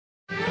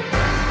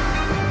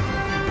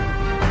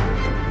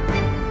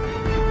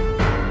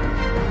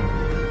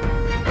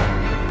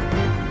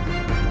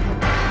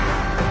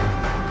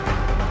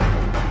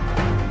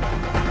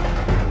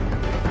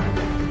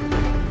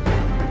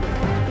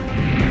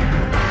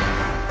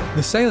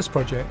The CEUS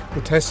project,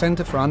 the Test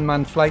Centre for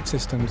Unmanned Flight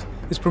Systems,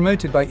 is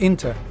promoted by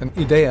INTA and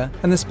IDEA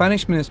and the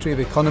Spanish Ministry of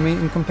Economy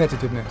and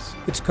Competitiveness.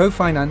 It's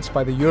co-financed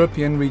by the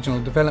European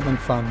Regional Development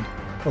Fund,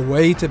 a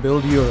way to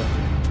build Europe.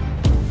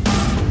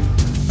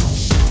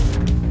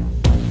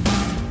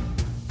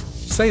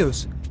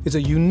 CEUS is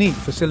a unique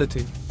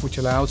facility which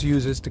allows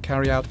users to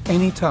carry out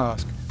any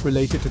task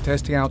related to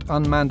testing out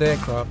unmanned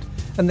aircraft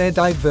and their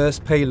diverse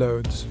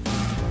payloads.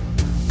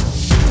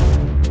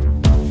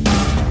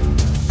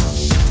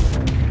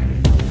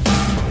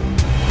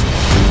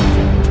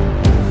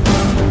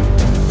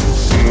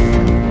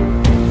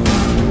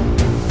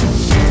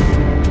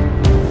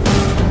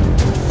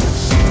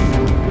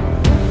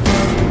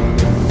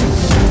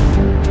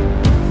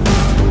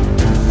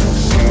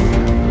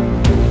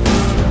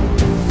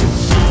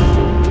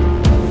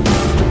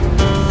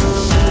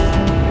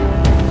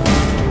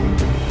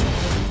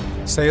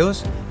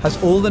 CEUS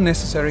has all the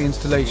necessary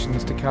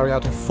installations to carry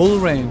out a full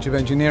range of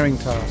engineering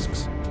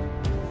tasks.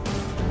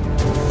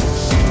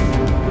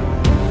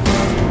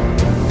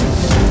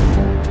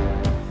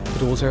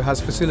 It also has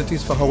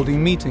facilities for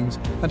holding meetings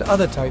and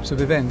other types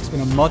of events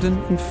in a modern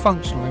and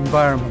functional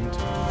environment.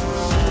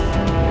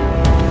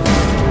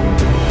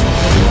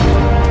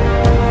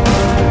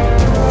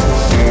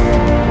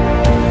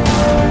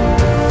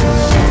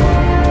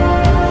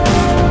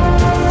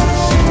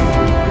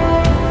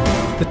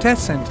 The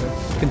test centre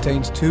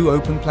contains 2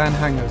 open-plan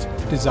hangars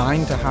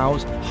designed to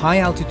house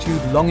high-altitude,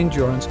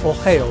 long-endurance or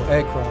HALE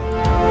aircraft.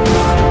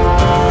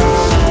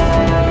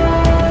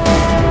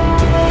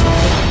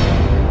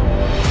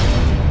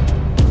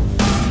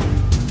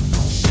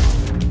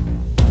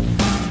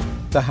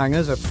 The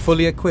hangars are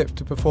fully equipped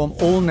to perform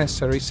all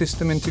necessary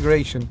system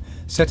integration,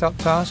 set-up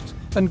tasks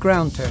and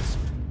ground tests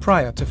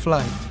prior to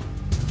flight.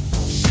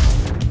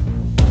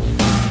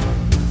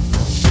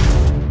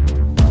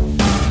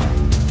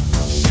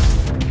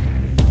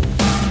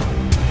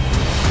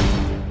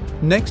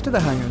 Next to the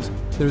hangars,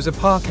 there is a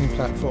parking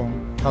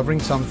platform covering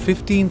some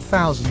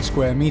 15,000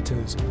 square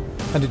metres,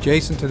 and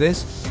adjacent to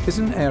this is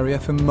an area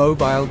for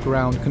mobile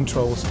ground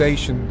control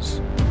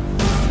stations.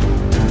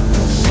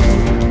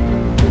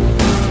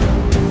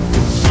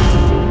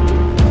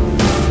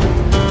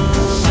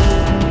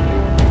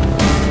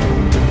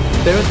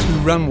 There are 2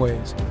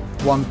 runways,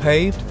 one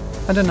paved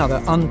and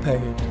another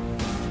unpaved.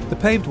 The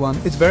paved one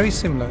is very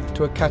similar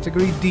to a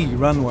Category D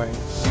runway.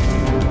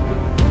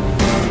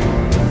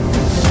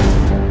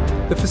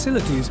 The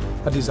facilities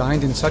are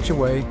designed in such a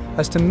way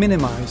as to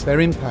minimise their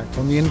impact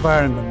on the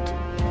environment.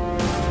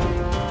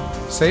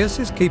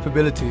 CEUS's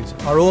capabilities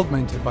are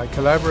augmented by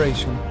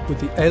collaboration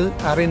with the El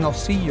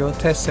Arenosillo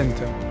Test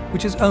Centre,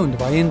 which is owned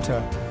by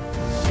INTA.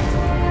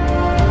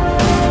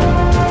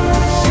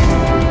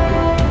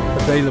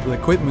 Available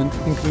equipment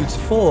includes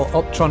 4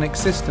 optronic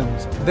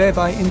systems,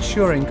 thereby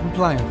ensuring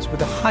compliance with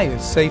the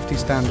highest safety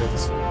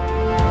standards. There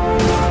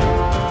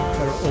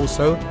are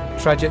also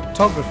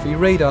trajectography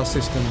radar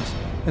systems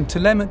and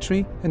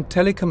telemetry and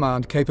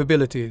telecommand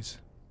capabilities.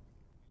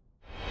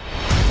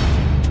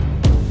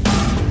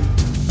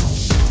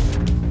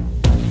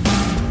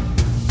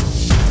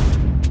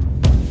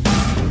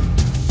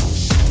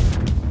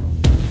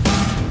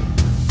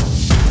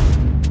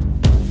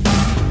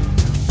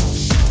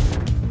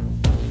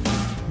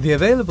 The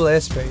available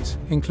airspace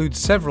includes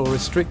several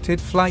restricted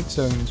flight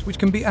zones which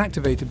can be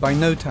activated by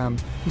NOTAM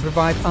and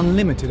provide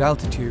unlimited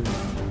altitude.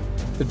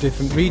 The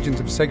different regions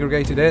of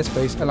segregated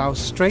airspace allow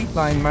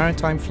straight-line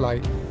maritime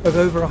flight of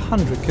over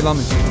 100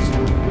 kilometres.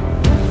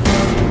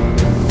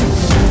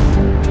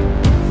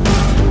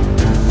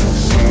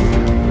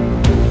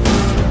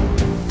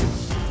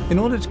 In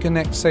order to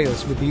connect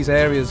CEUS with these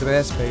areas of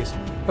airspace,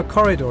 a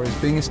corridor is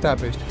being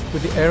established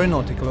with the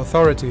aeronautical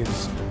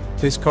authorities.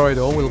 This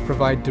corridor will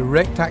provide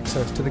direct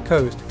access to the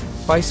coast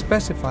by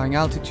specifying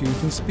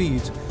altitudes and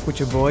speeds which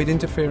avoid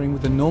interfering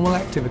with the normal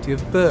activity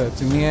of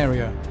birds in the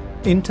area.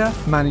 INTA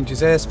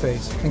manages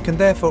airspace and can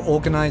therefore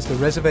organise the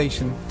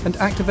reservation and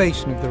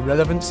activation of the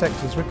relevant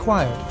sectors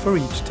required for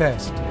each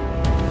test.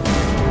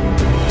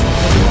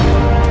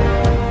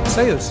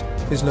 CEUS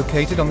is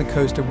located on the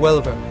coast of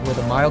Huelva, where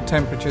the mild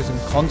temperatures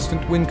and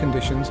constant wind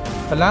conditions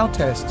allow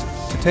tests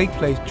to take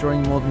place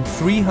during more than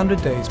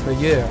 300 days per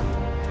year.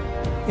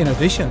 In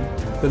addition,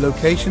 the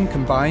location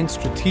combines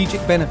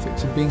strategic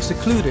benefits of being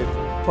secluded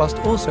whilst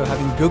also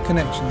having good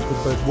connections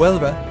with both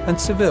Huelva and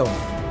Seville.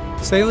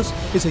 CEUS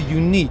is a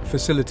unique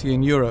facility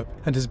in Europe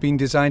and has been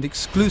designed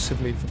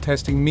exclusively for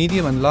testing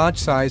medium and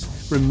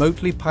large-size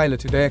remotely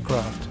piloted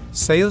aircraft.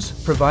 CEUS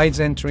provides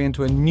entry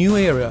into a new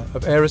era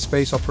of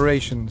aerospace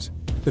operations.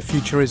 The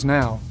future is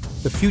now.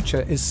 The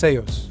future is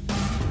CEUS.